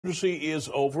Emergency is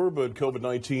over, but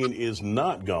COVID-19 is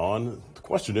not gone. The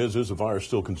question is the virus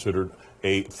still considered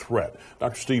a threat?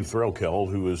 Dr. Steve Threlkeld,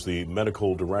 who is the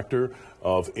medical director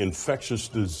of infectious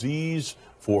disease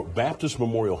for Baptist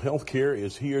Memorial Healthcare,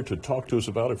 is here to talk to us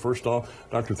about it. First off,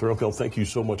 Dr. Threlkeld, thank you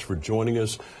so much for joining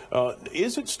us.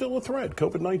 Is it still a threat,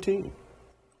 COVID-19?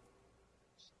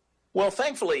 Well,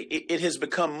 thankfully, it has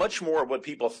become much more of what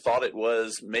people thought it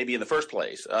was maybe in the first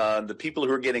place. The people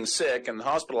who are getting sick and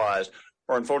hospitalized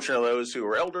or unfortunately those who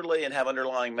are elderly and have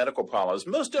underlying medical problems.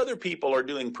 Most other people are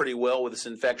doing pretty well with this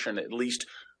infection, at least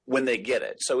when they get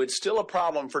it. So it's still a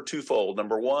problem for twofold.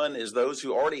 Number one is those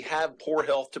who already have poor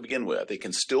health to begin with. It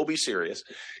can still be serious.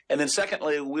 And then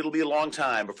secondly, it'll be a long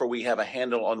time before we have a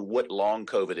handle on what long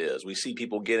COVID is. We see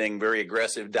people getting very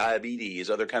aggressive diabetes,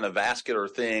 other kind of vascular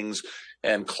things,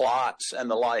 and clots and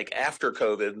the like after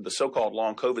COVID, the so-called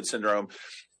long COVID syndrome,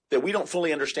 that we don't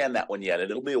fully understand that one yet.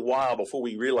 And it'll be a while before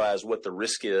we realize what the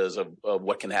risk is of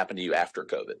what can happen to you after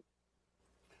COVID.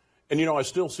 And, you know, I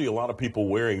still see a lot of people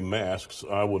wearing masks.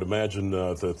 I would imagine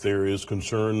that there is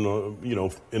concern, you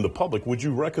know, in the public. Would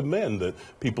you recommend that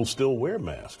people still wear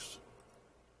masks?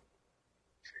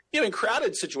 You know, in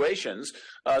crowded situations,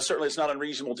 certainly it's not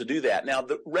unreasonable to do that. Now,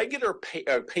 the regular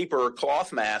paper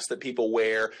cloth mask that people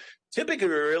wear, typically,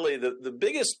 really, the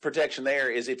biggest protection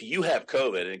there is if you have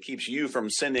COVID, and it keeps you from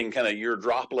sending kind of your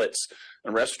droplets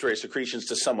and respiratory secretions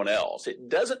to someone else. It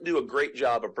doesn't do a great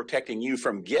job of protecting you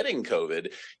from getting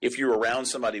COVID if you're around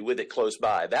somebody with it close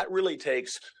by. That really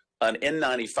takes an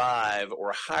N95 or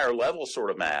a higher level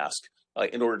sort of mask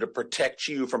in order to protect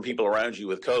you from people around you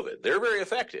with COVID. They're very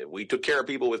effective. We took care of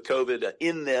people with COVID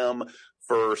in them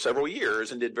for several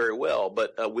years and did very well.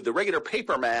 But with the regular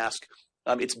paper mask,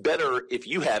 it's better if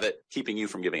you have it, keeping you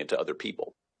from giving it to other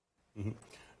people. Mm-hmm.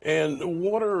 And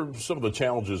what are some of the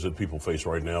challenges that people face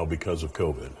right now because of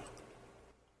COVID?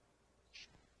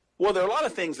 Well, there are a lot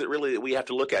of things that we have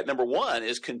to look at. Number one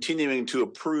is continuing to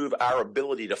improve our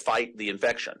ability to fight the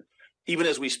infection. Even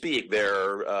as we speak,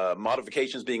 there are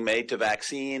modifications being made to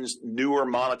vaccines. Newer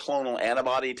monoclonal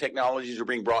antibody technologies are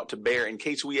being brought to bear in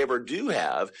case we ever do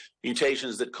have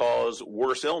mutations that cause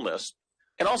worse illness.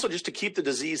 And also just to keep the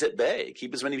disease at bay,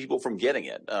 keep as many people from getting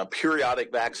it.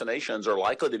 Periodic vaccinations are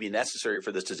likely to be necessary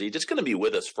for this disease. It's going to be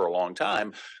with us for a long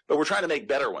time, but we're trying to make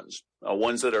better ones,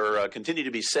 ones that are continue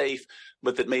to be safe,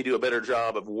 but that may do a better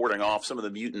job of warding off some of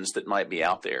the mutants that might be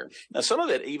out there. Now, some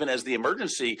of it, even as the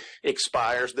emergency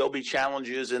expires, there'll be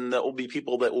challenges, and there will be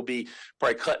people that will be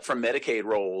probably cut from Medicaid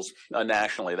rolls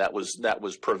nationally. That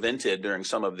was prevented during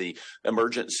some of the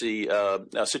emergency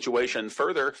situation.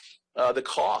 Further, the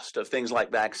cost of things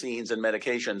like vaccines and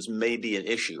medications may be an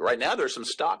issue. Right now, there's some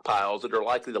stockpiles that are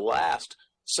likely to last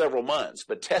several months,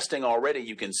 but testing already,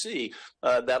 you can see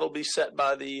that'll be set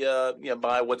by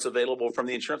by what's available from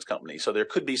the insurance company. So there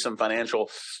could be some financial,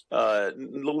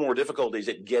 little more difficulties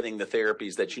at getting the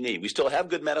therapies that you need. We still have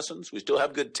good medicines, we still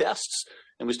have good tests,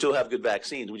 and we still have good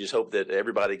vaccines. We just hope that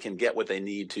everybody can get what they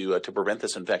need to prevent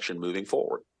this infection moving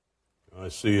forward. I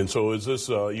see. And so is this,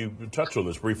 you touched on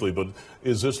this briefly, but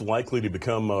is this likely to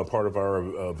become part of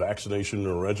our vaccination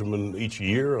regimen each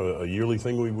year, a yearly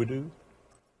thing we would do?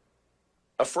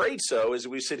 Afraid so, as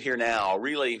we sit here now.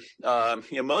 Really,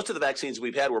 most of the vaccines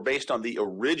we've had were based on the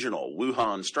original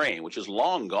Wuhan strain, which is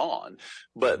long gone.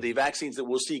 But the vaccines that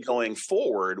we'll see going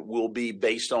forward will be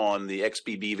based on the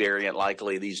XBB variant,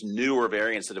 likely these newer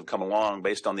variants that have come along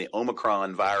based on the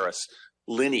Omicron virus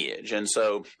lineage. And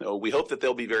so we hope that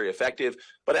they'll be very effective,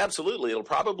 but absolutely, it'll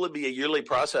probably be a yearly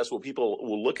process where people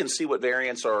will look and see what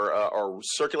variants are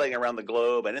circulating around the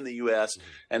globe and in the U.S.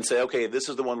 and say, okay, this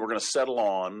is the one we're going to settle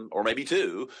on, or maybe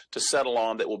two, to settle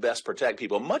on that will best protect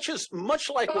people. Much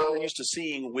like what we're used to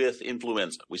seeing with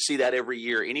influenza. We see that every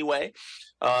year anyway.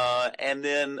 And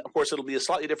then, of course, it'll be a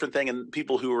slightly different thing in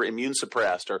people who are immune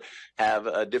suppressed or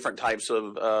have different types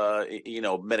of,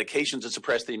 medications that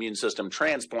suppress the immune system,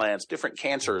 transplants, different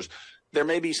cancers. There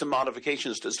may be some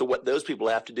modifications as to what those people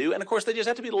have to do. And, of course, they just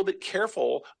have to be a little bit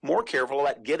more careful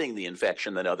about getting the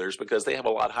infection than others because they have a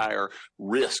lot higher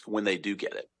risk when they do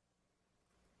get it.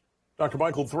 Dr.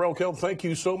 Michael Threlkeld, thank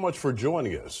you so much for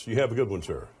joining us. You have a good one,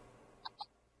 sir.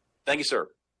 Thank you, sir.